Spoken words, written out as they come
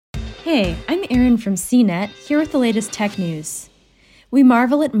Hey, I'm Erin from CNET, here with the latest tech news. We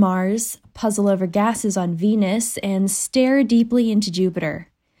marvel at Mars, puzzle over gases on Venus, and stare deeply into Jupiter.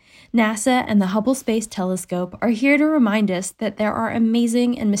 NASA and the Hubble Space Telescope are here to remind us that there are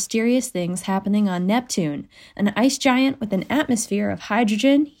amazing and mysterious things happening on Neptune, an ice giant with an atmosphere of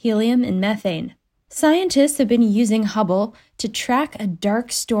hydrogen, helium, and methane. Scientists have been using Hubble to track a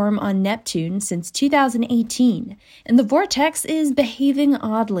dark storm on Neptune since 2018, and the vortex is behaving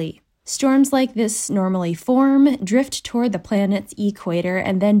oddly. Storms like this normally form, drift toward the planet's equator,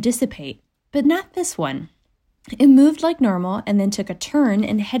 and then dissipate. But not this one. It moved like normal and then took a turn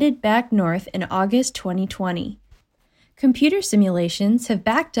and headed back north in August 2020. Computer simulations have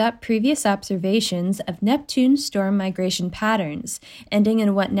backed up previous observations of Neptune storm migration patterns, ending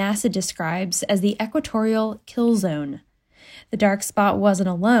in what NASA describes as the equatorial kill zone. The dark spot wasn't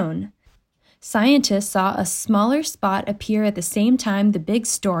alone. Scientists saw a smaller spot appear at the same time the big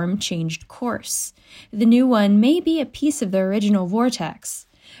storm changed course. The new one may be a piece of the original vortex.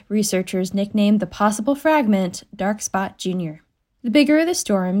 Researchers nicknamed the possible fragment Dark Spot Jr. The bigger of the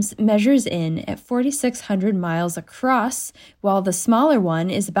storms measures in at 4,600 miles across, while the smaller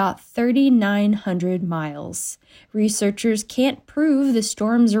one is about 3,900 miles. Researchers can't prove the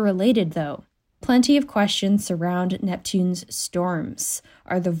storms are related, though. Plenty of questions surround Neptune's storms.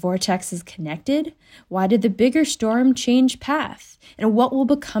 Are the vortexes connected? Why did the bigger storm change path? And what will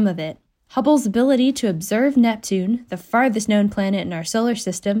become of it? Hubble's ability to observe Neptune, the farthest known planet in our solar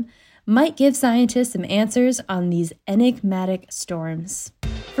system, might give scientists some answers on these enigmatic storms.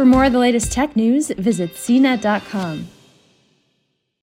 For more of the latest tech news, visit cnet.com.